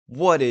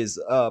What is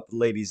up,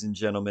 ladies and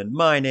gentlemen?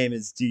 My name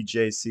is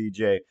DJ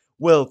CJ.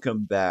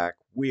 Welcome back.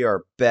 We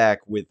are back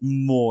with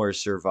more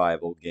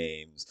survival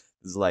games.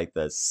 This is like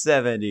the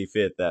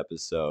 75th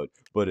episode,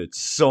 but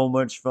it's so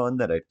much fun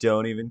that I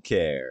don't even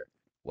care.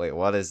 Wait,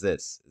 what is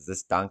this? Is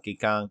this Donkey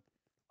Kong?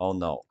 Oh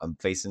no, I'm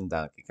facing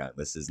Donkey Kong.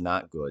 This is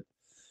not good.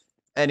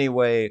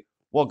 Anyway,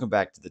 welcome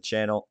back to the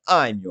channel.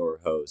 I'm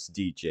your host,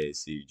 DJ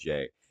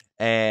CJ,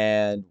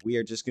 and we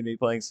are just going to be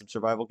playing some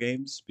survival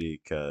games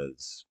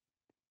because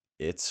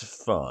it's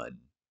fun.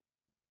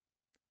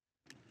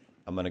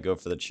 I'm gonna go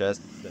for the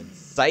chest and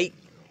psych!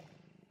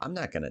 I'm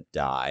not gonna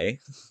die.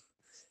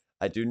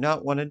 I do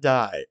not want to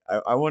die.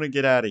 I want to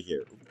get out of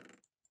here.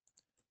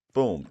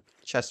 Boom.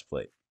 Chest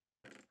plate.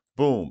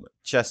 Boom.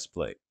 Chest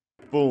plate.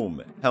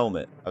 Boom.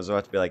 Helmet. I was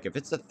about to be like, if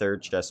it's a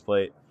third chest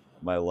plate,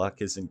 my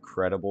luck is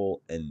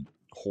incredible and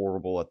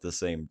horrible at the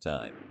same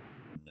time.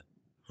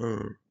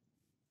 Loot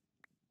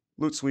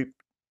sweep.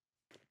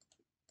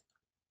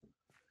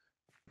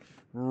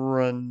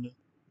 Run.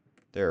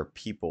 There are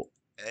people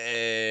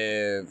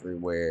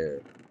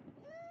everywhere.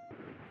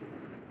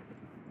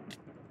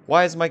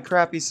 Why is my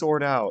crappy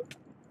sword out?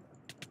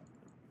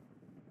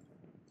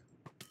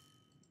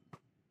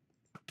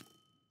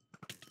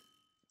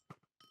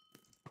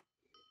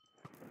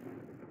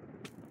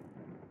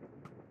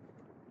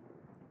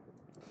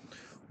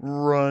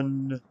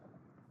 Run.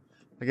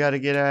 I gotta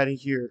get out of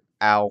here.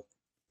 Ow.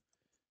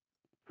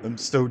 I'm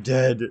so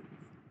dead.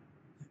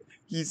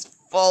 He's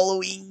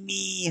following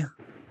me.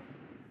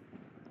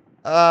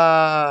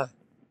 He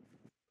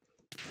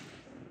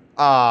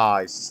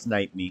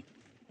sniped me.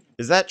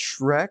 Is that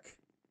Shrek?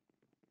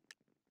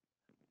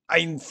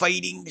 I'm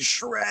fighting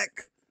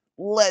Shrek.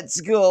 Let's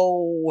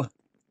go.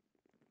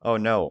 Oh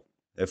no.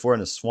 If we're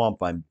in a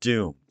swamp, I'm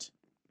doomed.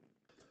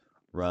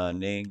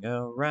 Running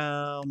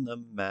around the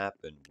map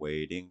and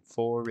waiting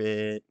for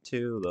it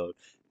to load.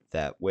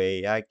 That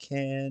way I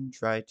can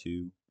try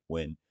to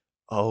win.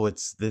 Oh,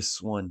 it's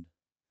this one.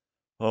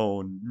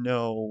 Oh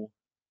no.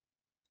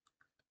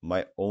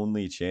 My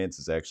only chance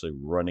is actually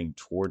running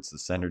towards the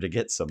center to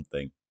get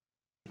something.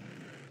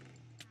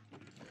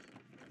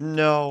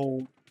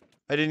 No.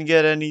 I didn't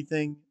get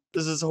anything.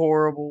 This is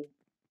horrible.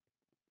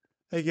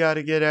 I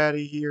gotta get out of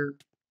here.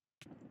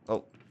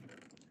 Oh.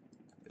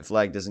 If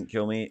lag doesn't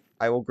kill me,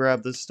 I will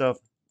grab this stuff.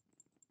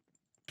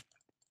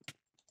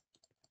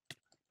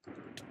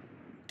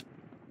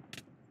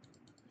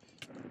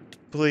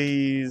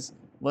 Please.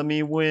 Let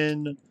me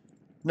win.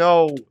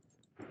 No.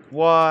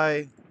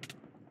 Why?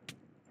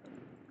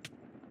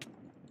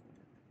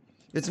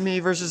 It's me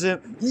versus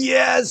him.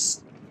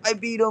 Yes! I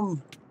beat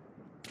him.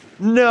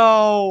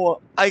 No!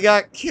 I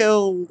got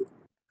killed.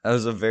 That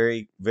was a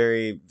very,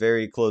 very,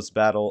 very close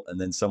battle, and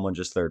then someone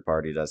just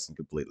third-partied us and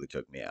completely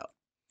took me out.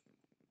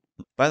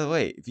 By the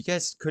way, if you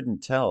guys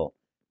couldn't tell,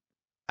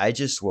 I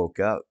just woke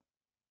up.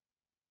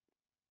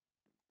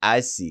 I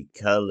see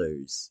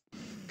colors.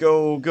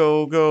 Go,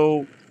 go,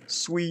 go.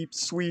 Sweep,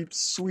 sweep,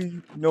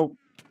 sweep. Nope.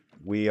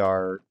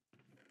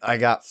 I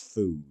got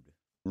food.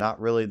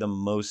 Not really the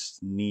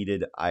most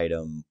needed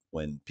item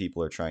when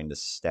people are trying to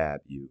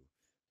stab you.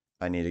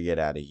 I need to get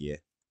out of here.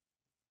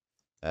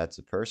 That's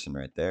a person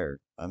right there.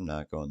 I'm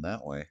not going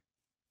that way.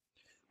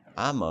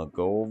 I'm gonna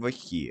go over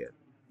here.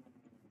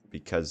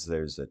 Because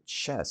there's a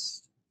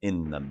chest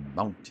in the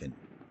mountain.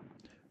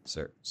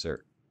 Sir,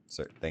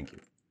 thank you.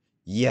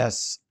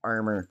 Yes,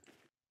 armor.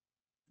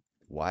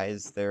 Why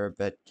is there a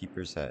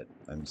bedkeeper's head?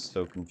 I'm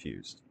so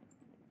confused.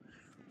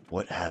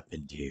 What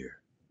happened here?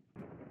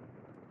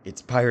 It's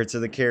Pirates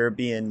of the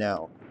Caribbean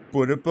now.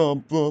 No.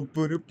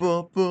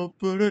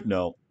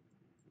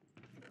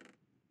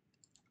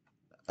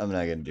 I'm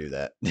not gonna do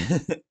that.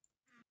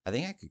 I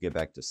think I could get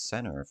back to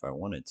center if I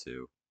wanted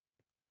to.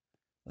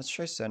 Let's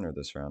try center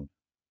this round.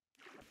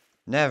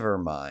 Never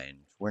mind.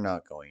 We're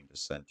not going to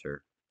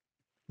center.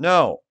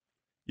 No!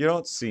 You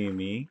don't see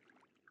me.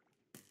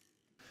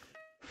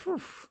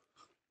 Whew.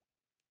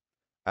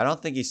 I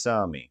don't think he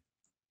saw me.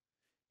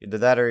 Either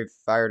that or he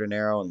fired an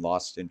arrow and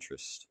lost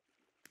interest.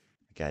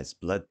 The guy's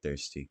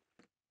bloodthirsty.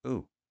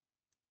 Ooh.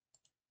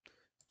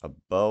 A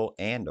bow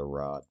and a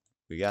rod.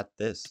 We got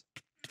this.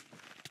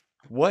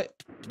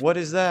 What? What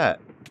is that?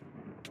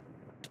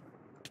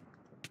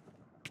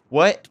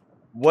 What?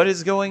 What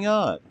is going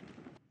on?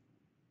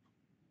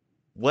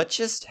 What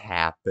just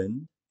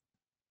happened?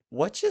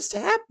 What just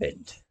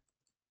happened?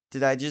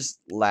 Did I just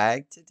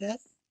lag to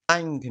death?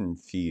 I'm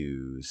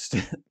confused.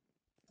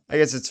 I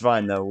guess it's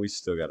fine though. We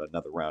still got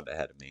another round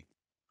ahead of me.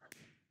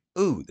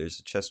 Ooh, there's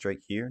a chest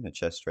right here, and a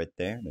chest right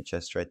there, and a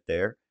chest right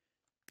there.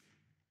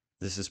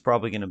 This is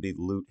probably going to be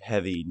loot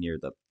heavy near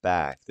the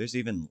back. There's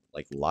even,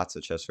 like, lots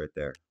of chests right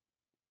there.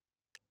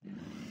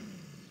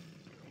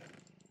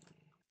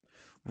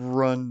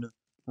 Run,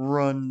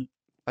 run.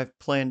 I've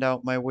planned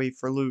out my way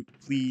for loot,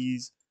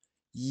 please.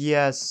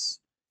 Yes.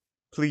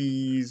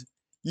 Please.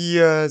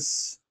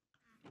 Yes.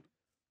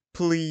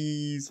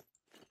 Please.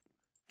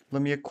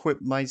 Let me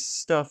equip my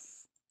stuff.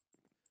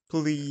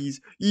 Please.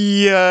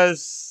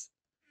 Yes.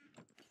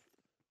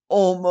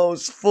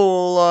 Almost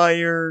full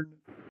iron.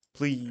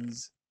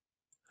 Please.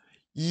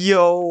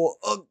 Yo,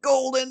 a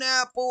golden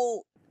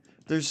apple!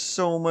 There's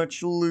so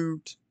much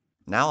loot.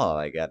 Now all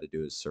I gotta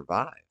do is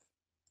survive.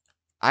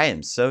 I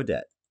am so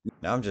dead.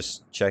 Now I'm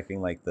just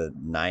checking like the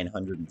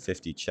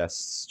 950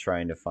 chests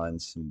trying to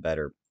find some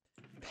better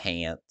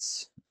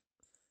pants.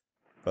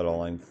 But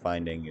all I'm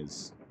finding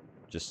is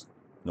just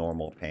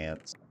normal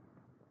pants.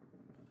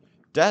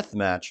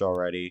 Deathmatch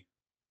already.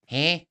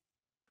 Huh?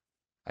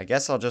 I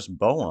guess I'll just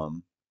bow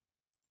him.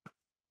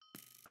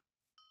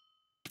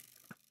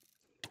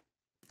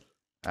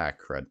 Ah,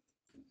 crud.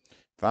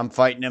 If I'm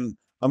fighting him,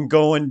 I'm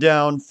going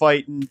down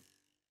fighting.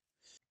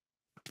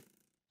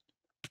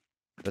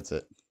 That's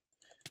it.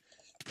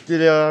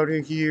 Get out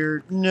of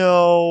here.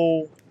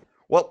 No.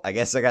 Well, I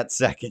guess I got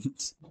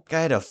second.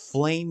 Guy had a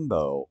flame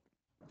bow.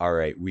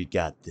 Alright, we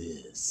got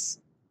this.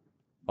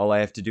 All I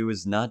have to do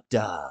is not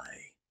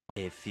die.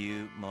 A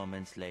few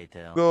moments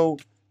later. Go.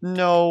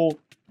 No.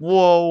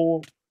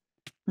 Whoa.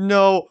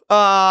 No.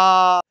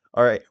 Ah.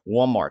 Alright,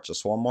 one more.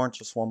 Just one more.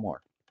 Just one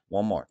more.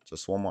 One more.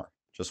 Just one more.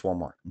 Just one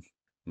more.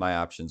 My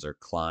options are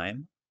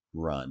climb,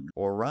 run,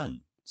 or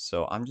run.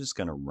 So I'm just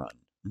gonna run.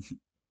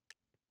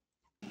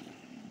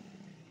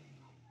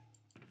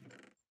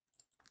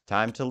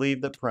 Time to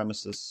leave the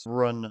premises.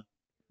 Run.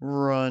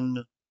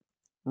 Run.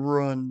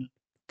 Run.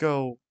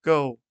 Go.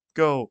 Go.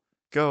 Go.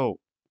 Go.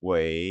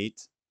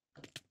 Wait.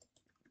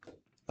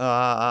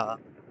 Ah.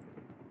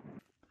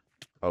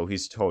 Oh,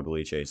 he's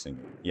totally chasing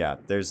me. Yeah,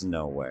 there's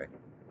no way.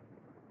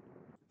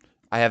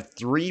 I have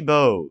 3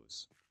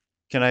 bows.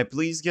 Can I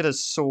please get a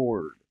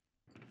sword?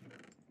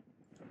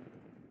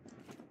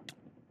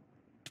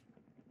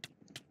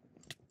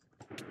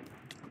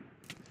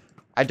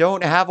 I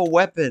don't have a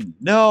weapon.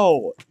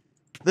 No!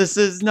 This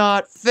is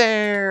not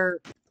fair!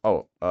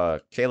 Oh,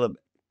 Caleb,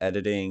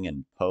 editing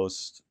and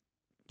post.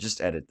 Just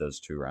edit those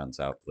 2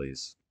 rounds out,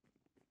 please.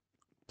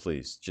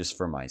 Please, just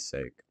for my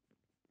sake.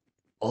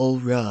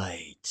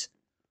 Alright.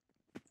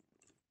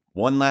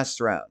 One last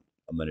round.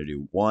 I'm gonna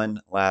do one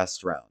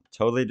last round.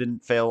 Totally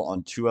didn't fail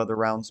on 2 other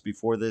rounds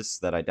before this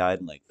that I died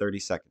in like 30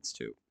 seconds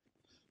to.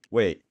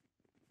 Wait,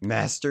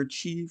 Master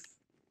Chief?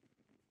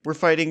 We're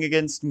fighting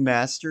against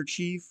Master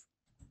Chief?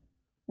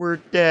 We're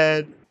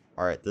dead.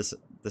 Alright, this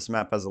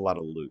map has a lot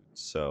of loot,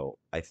 so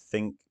I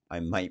think I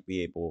might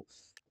be able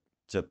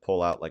to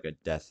pull out like a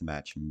death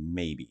match,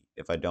 maybe,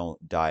 if I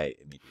don't die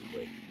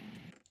immediately.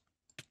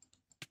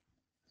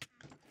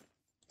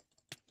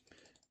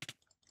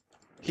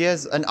 He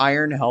has an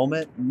iron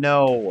helmet?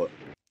 No.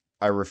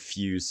 I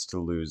refuse to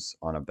lose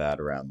on a bad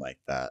round like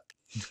that.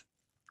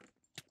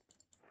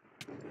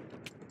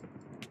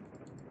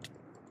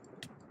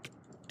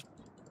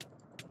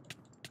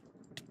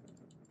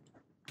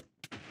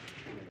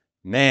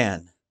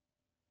 Man,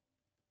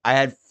 I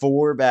had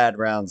 4 bad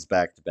rounds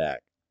back to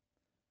back.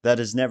 That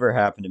has never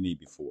happened to me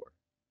before.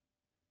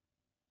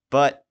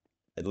 But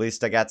at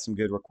least I got some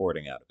good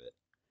recording out of it.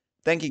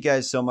 Thank you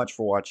guys so much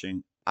for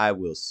watching. I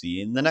will see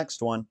you in the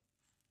next one.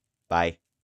 Bye.